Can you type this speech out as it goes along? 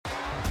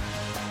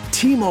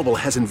T-Mobile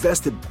has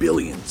invested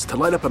billions to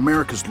light up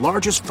America's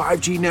largest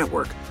 5G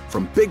network,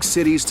 from big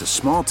cities to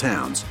small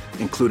towns,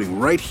 including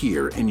right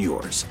here in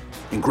yours.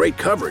 And great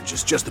coverage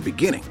is just the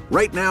beginning.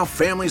 Right now,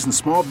 families and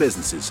small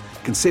businesses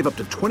can save up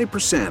to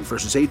 20%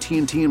 versus AT&T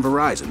and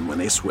Verizon when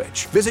they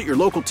switch. Visit your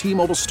local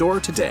T-Mobile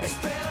store today.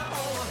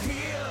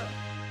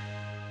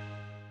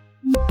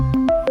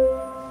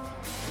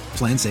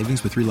 Plan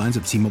savings with 3 lines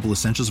of T-Mobile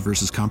Essentials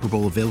versus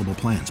comparable available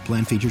plans.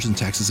 Plan features and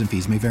taxes and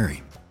fees may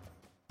vary.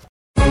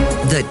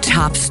 The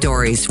top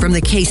stories from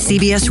the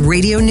KCBS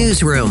Radio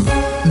Newsroom.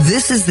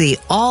 This is the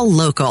All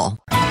Local.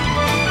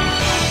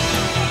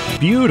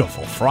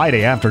 Beautiful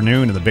Friday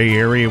afternoon in the Bay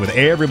Area with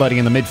everybody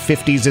in the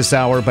mid-50s this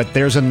hour, but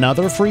there's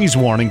another freeze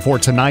warning for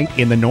tonight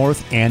in the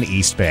North and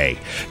East Bay.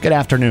 Good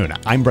afternoon.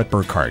 I'm Brett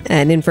Burkhardt.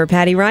 And in for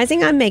Patty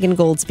Rising, I'm Megan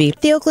Goldsby.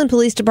 The Oakland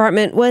Police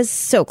Department was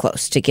so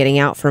close to getting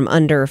out from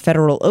under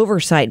federal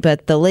oversight,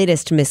 but the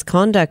latest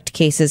misconduct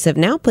cases have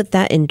now put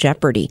that in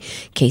jeopardy.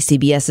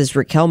 KCBS's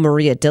Raquel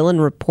Maria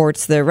Dillon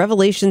reports the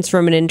revelations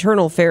from an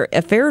internal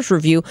affairs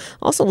review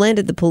also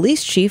landed the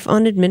police chief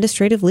on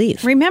administrative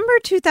leave. Remember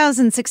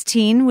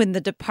 2016 when the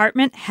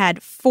department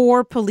had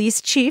 4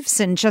 police chiefs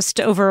in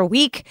just over a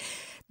week?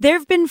 There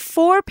have been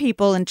 4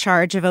 people in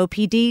charge of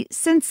OPD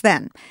since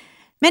then.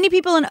 Many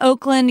people in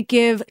Oakland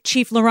give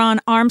Chief LaRon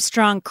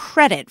Armstrong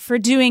credit for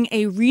doing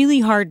a really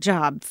hard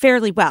job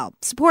fairly well,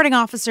 supporting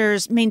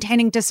officers,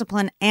 maintaining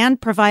discipline,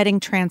 and providing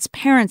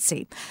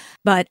transparency.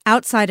 But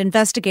outside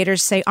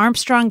investigators say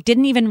Armstrong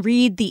didn't even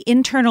read the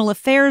internal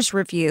affairs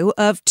review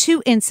of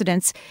 2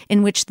 incidents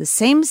in which the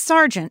same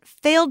sergeant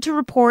failed to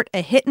report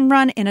a hit and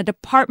run in a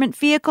department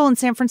vehicle in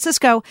San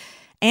Francisco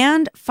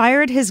and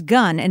fired his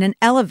gun in an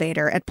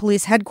elevator at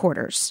police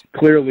headquarters.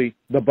 Clearly,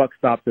 the buck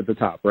stops at the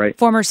top, right?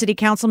 Former City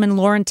Councilman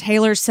Lauren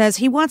Taylor says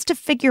he wants to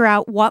figure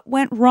out what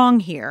went wrong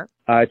here.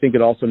 I think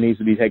it also needs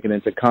to be taken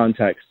into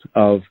context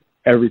of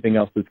everything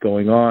else that's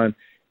going on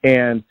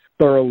and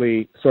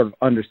thoroughly sort of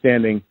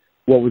understanding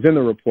what was in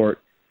the report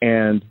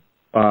and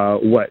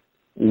what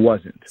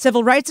wasn't.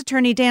 Civil rights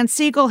attorney Dan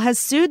Siegel has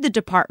sued the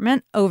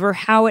department over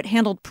how it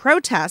handled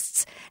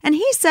protests, and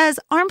he says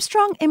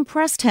Armstrong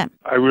impressed him.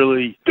 I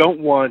really don't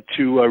want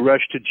to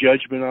rush to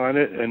judgment on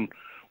it and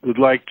would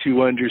like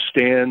to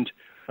understand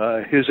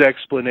his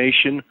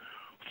explanation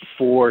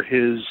for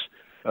his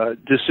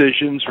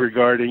decisions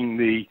regarding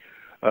the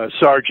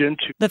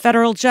sergeant. The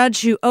federal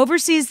judge who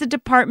oversees the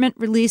department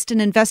released an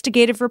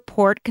investigative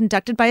report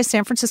conducted by a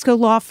San Francisco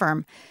law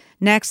firm.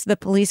 Next, the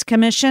police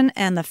commission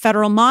and the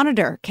federal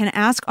monitor can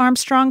ask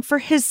Armstrong for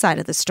his side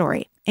of the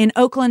story. In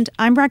Oakland,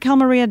 I'm Raquel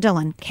Maria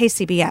Dillon,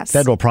 KCBS.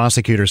 Federal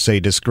prosecutors say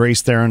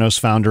disgraced Theranos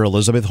founder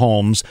Elizabeth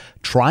Holmes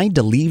tried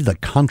to leave the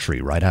country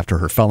right after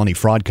her felony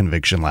fraud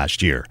conviction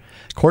last year.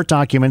 Court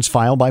documents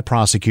filed by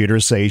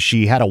prosecutors say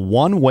she had a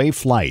one-way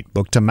flight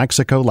booked to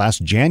Mexico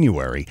last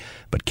January,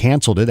 but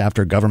canceled it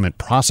after government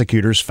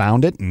prosecutors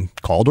found it and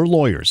called her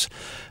lawyers.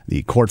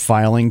 The court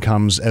filing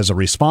comes as a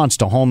response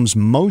to Holmes'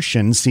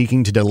 motion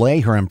seeking to delay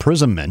her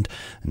imprisonment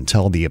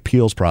until the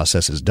appeals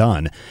process is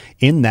done.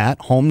 In that,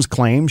 Holmes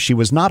claims she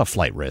was not a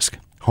flight risk.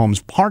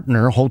 Holmes'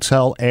 partner,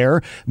 hotel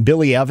heir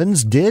Billy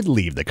Evans, did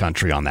leave the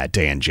country on that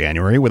day in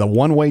January with a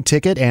one-way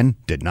ticket and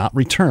did not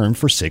return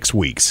for 6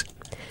 weeks.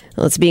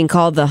 Well, it's being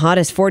called the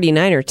hottest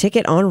 49er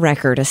ticket on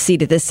record, a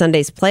seat at this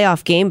Sunday's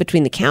playoff game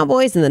between the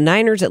Cowboys and the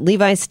Niners at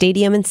Levi's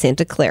Stadium in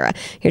Santa Clara.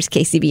 Here's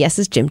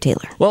KCBS's Jim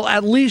Taylor. Well,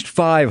 at least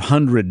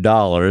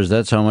 $500.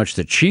 That's how much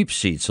the cheap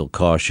seats will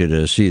cost you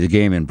to see the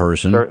game in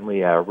person.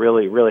 Certainly a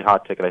really, really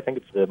hot ticket. I think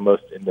it's the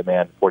most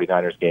in-demand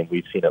 49ers game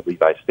we've seen at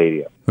Levi's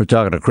Stadium. We're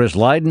talking to Chris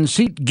Lydon,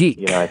 Seat Geek.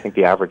 You know, I think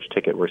the average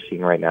ticket we're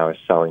seeing right now is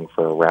selling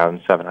for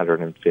around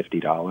 $750. If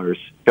you're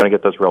going to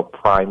get those real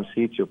prime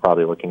seats, you're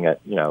probably looking at,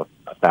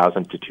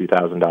 $1,000 to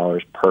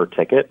 $2,000 per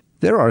ticket.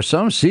 There are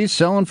some seats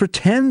selling for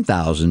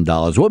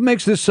 $10,000. What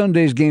makes this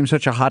Sunday's game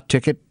such a hot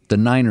ticket? The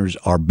Niners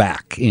are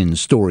back in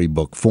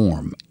storybook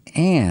form.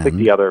 And I think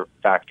the other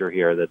factor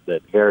here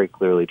that very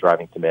clearly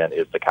driving demand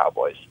is the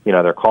Cowboys.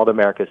 They're called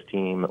America's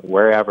team.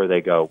 Wherever they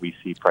go, we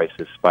see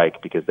prices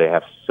spike because they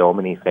have so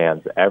many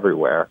fans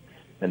everywhere.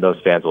 And those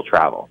fans will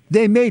travel.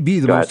 They may be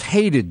the most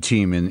hated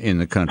team in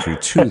the country,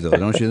 too, though,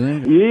 don't you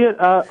think?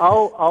 Yeah,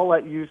 I'll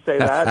let you say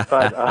that.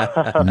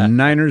 But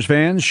Niners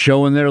fans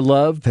showing their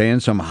love,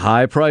 paying some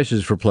high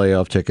prices for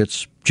playoff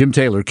tickets. Jim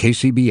Taylor,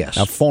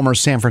 KCBS. A former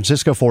San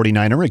Francisco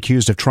 49er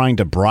accused of trying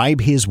to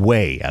bribe his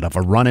way out of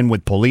a run-in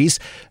with police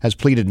has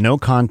pleaded no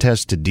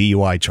contest to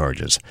DUI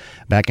charges.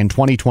 Back in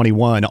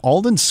 2021,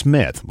 Alden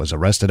Smith was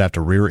arrested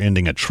after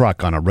rear-ending a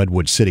truck on a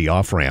Redwood City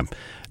off-ramp.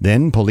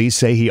 Then police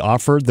say he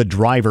offered the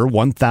driver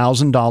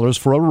 $1,000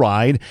 for a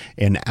ride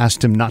and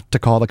asked him not to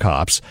call the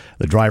cops.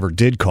 The driver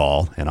did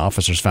call, and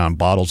officers found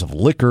bottles of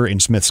liquor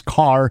in Smith's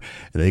car.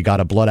 They got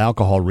a blood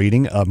alcohol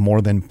reading of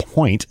more than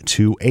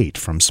 .28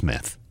 from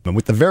Smith. And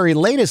with the very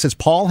latest, it's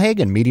Paul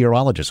Hagen,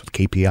 meteorologist with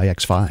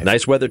KPIX5.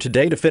 Nice weather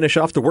today to finish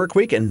off the work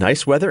week, and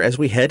nice weather as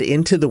we head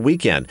into the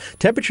weekend.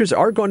 Temperatures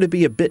are going to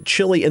be a bit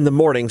chilly in the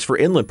mornings for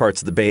inland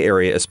parts of the Bay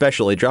Area,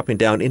 especially dropping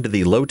down into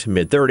the low to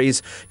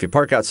mid-30s. If you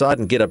park outside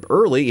and get up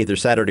early, either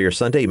Saturday or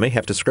Sunday, you may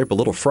have to scrape a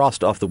little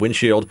frost off the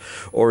windshield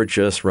or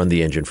just run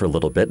the engine for a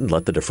little bit and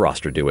let the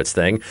defroster do its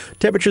thing.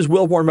 Temperatures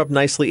will warm up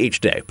nicely each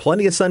day.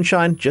 Plenty of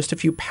sunshine, just a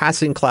few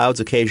passing clouds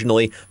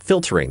occasionally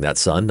filtering that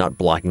sun, not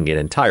blocking it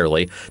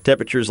entirely.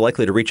 Temperatures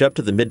likely to reach up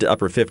to the mid to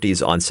upper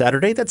 50s on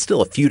Saturday. That's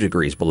still a few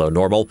degrees below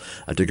normal.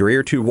 A degree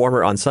or two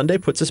warmer on Sunday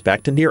puts us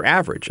back to near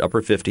average,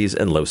 upper 50s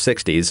and low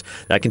 60s.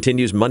 That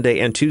continues Monday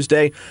and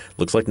Tuesday.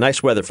 Looks like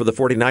nice weather for the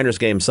 49ers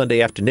game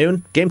Sunday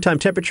afternoon. Game time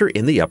temperature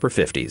in the upper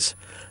 50s.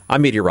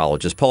 I'm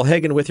meteorologist Paul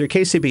Hagen with your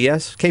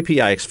KCBS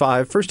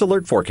KPIX5 First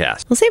Alert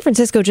Forecast. Well, San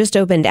Francisco just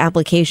opened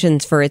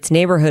applications for its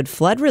neighborhood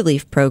flood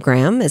relief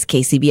program. As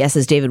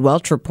KCBS's David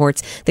Welch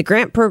reports, the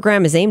grant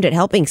program is aimed at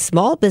helping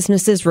small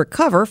businesses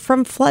recover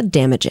from flood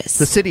damages.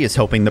 The city is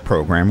hoping the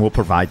program will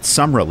provide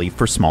some relief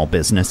for small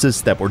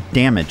businesses that were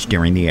damaged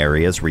during the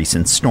area's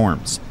recent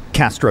storms.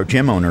 Castro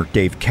gym owner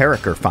Dave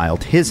Carricker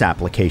filed his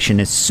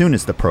application as soon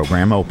as the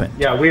program opened.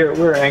 Yeah,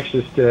 we're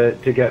anxious to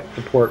get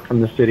support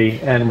from the city,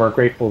 and we're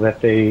grateful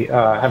that they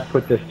have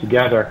put this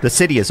together. The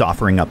city is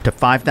offering up to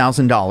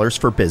 $5,000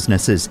 for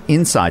businesses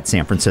inside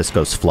San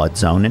Francisco's flood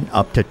zone and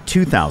up to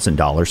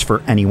 $2,000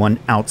 for anyone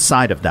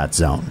outside of that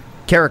zone.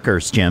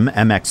 Carricker's gym,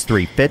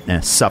 MX3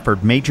 Fitness,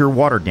 suffered major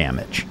water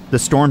damage. The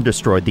storm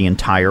destroyed the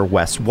entire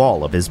west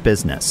wall of his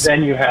business.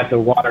 Then you had the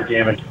water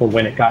damage for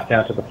when it got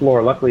down to the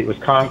floor. Luckily, it was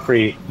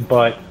concrete,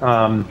 but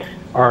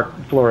our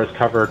floor is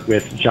covered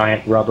with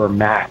giant rubber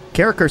mat.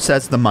 Carricker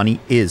says the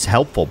money is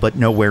helpful, but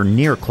nowhere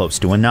near close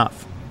to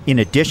enough. In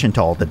addition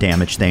to all the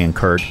damage they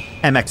incurred,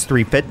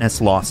 MX3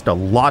 Fitness lost a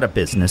lot of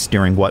business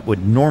during what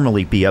would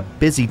normally be a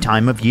busy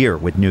time of year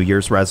with New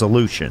Year's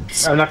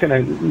resolutions. I'm not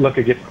going to look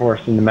a gift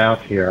horse in the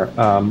mouth here.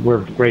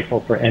 We're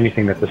grateful for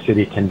anything that the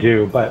city can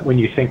do, but when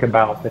you think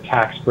about the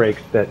tax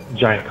breaks that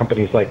giant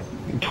companies like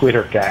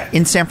Twitter get.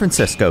 In San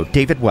Francisco,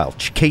 David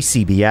Welch,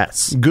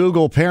 KCBS.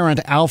 Google parent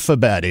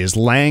Alphabet is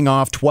laying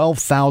off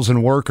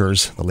 12,000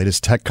 workers, the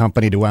latest tech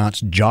company to announce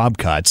job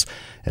cuts.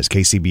 As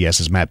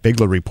KCBS's Matt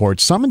Bigler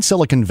reports, some in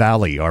Silicon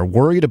Valley are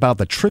worried about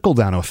the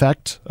trickle-down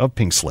effect of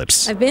pink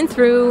slips. I've been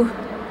through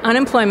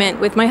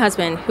unemployment with my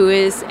husband, who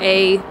is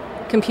a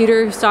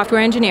computer software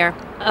engineer,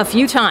 a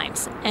few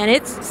times, and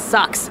it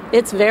sucks.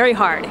 It's very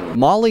hard.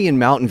 Molly in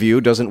Mountain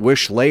View doesn't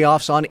wish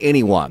layoffs on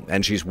anyone,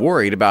 and she's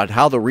worried about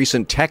how the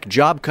recent tech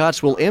job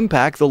cuts will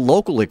impact the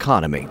local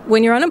economy.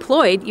 When you're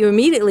unemployed, you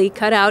immediately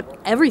cut out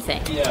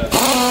everything.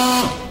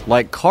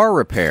 Like car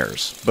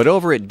repairs. But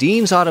over at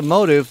Dean's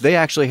Automotive, they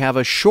actually have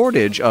a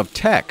shortage of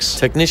techs.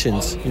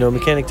 Technicians,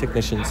 mechanic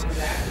technicians.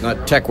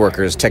 Not tech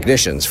workers,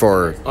 technicians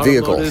for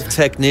vehicles. Automotive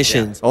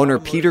technicians. Owner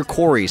Peter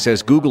Corey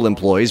says Google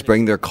employees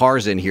bring their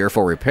cars in here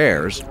for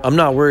repairs. I'm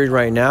not worried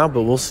right now,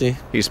 but we'll see.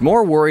 He's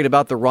more worried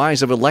about the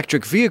rise of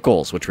electric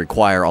vehicles, which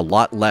require a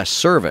lot less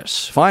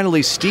service.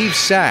 Finally, Steve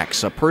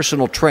Sachs, a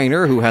personal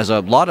trainer who has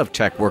a lot of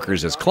tech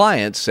workers as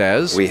clients,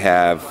 says, we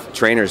have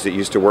trainers that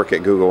used to work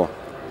at Google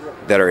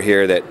that are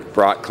here that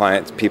brought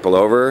people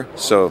over,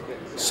 so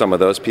some of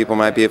those people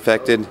might be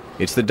affected.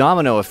 It's the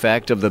domino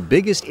effect of the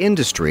biggest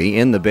industry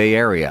in the Bay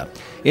Area.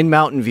 In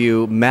Mountain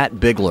View, Matt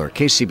Bigler,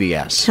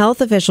 KCBS.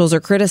 Health officials are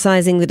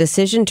criticizing the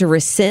decision to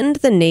rescind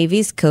the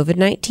Navy's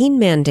COVID-19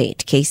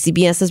 mandate.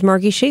 KCBS's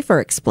Margie Schaefer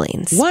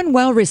explains. One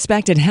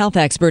well-respected health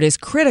expert is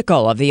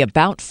critical of the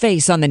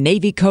about-face on the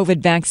Navy COVID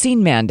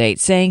vaccine mandate,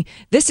 saying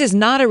this is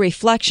not a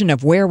reflection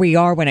of where we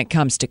are when it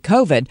comes to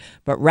COVID,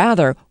 but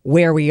rather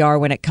where we are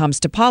when it comes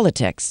to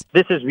politics.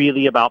 This is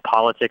really about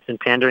politics and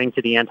pandering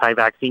to the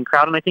anti-vaccine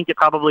crowd, and I think it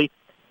probably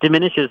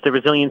diminishes the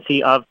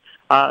resiliency of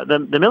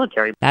the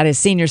military. That is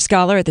senior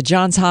scholar at the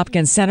Johns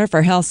Hopkins Center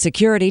for Health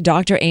Security,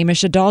 Dr.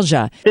 Amish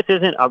Adalja. This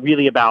isn't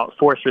really about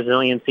force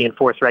resiliency and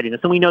force readiness,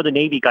 and we know the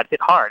Navy got hit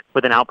hard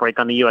with an outbreak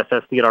on the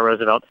USS Theodore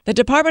Roosevelt. The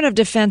Department of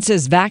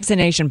Defense's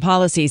vaccination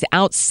policies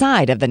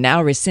outside of the now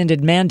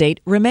rescinded mandate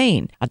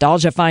remain.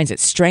 Adalja finds it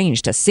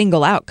strange to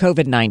single out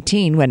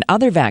COVID-19 when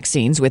other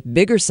vaccines with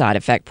bigger side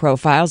effect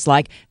profiles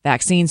like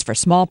vaccines for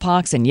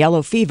smallpox and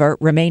yellow fever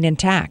remain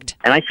intact.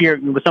 And I fear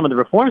with some of the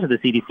reforms of the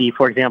CDC,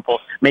 for example,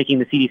 making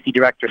the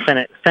CDC director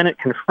Senate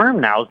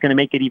confirmed now is going to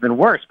make it even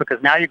worse, because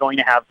now you're going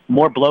to have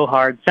more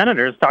blowhard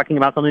senators talking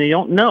about something they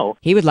don't know.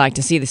 He would like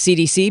to see the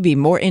CDC be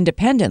more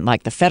independent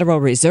like the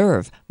Federal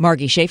Reserve.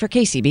 Margie Schaefer,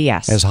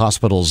 KCBS. As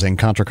hospitals in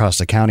Contra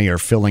Costa County are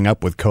filling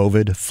up with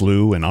COVID,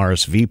 flu, and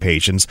RSV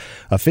patients,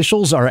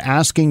 officials are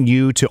asking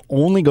you to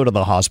only go to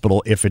the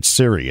hospital if it's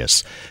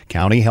serious.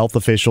 County health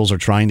officials are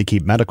trying to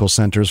keep medical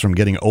centers from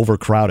getting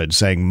overcrowded,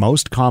 saying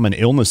most common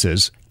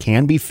illnesses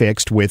can be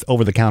fixed with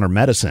over-the-counter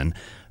medicine.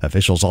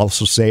 Officials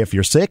also say if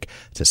you're sick,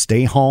 to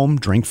stay home,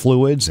 drink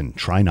fluids, and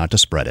try not to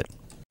spread it.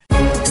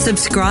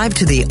 Subscribe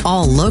to the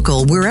All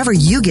Local wherever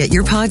you get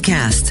your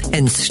podcasts,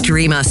 and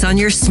stream us on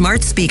your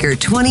smart speaker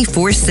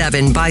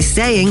 24/7 by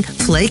saying,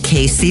 play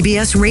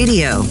KCBS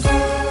Radio.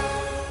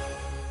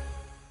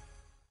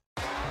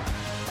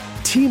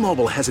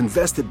 T-Mobile has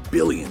invested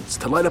billions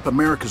to light up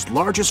America's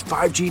largest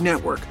 5G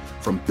network,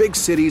 from big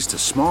cities to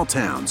small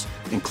towns,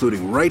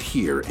 including right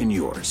here in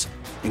yours.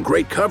 And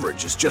great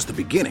coverage is just the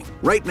beginning.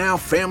 Right now,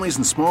 families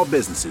and small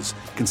businesses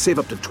can save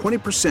up to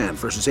 20%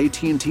 versus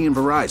AT&T and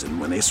Verizon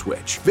when they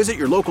switch. Visit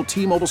your local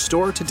T-Mobile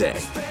store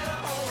today.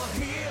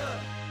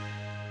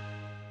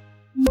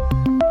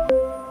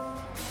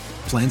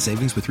 Plan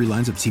savings with 3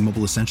 lines of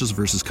T-Mobile Essentials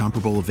versus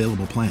comparable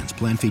available plans.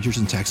 Plan features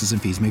and taxes and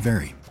fees may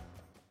vary.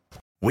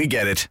 We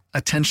get it.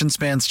 Attention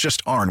spans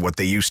just aren't what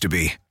they used to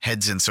be.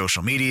 Heads in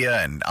social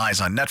media and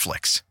eyes on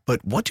Netflix.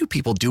 But what do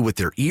people do with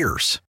their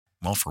ears?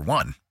 Well, for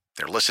one,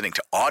 they're listening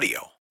to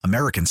audio.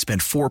 Americans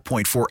spend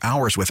 4.4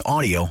 hours with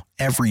audio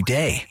every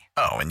day.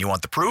 Oh, and you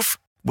want the proof?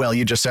 Well,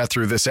 you just sat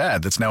through this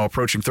ad that's now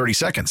approaching 30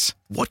 seconds.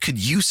 What could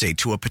you say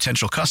to a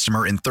potential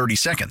customer in 30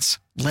 seconds?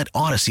 Let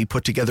Odyssey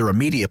put together a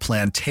media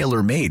plan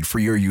tailor-made for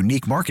your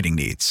unique marketing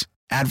needs.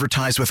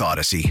 Advertise with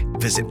Odyssey.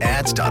 Visit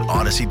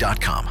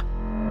ads.odyssey.com.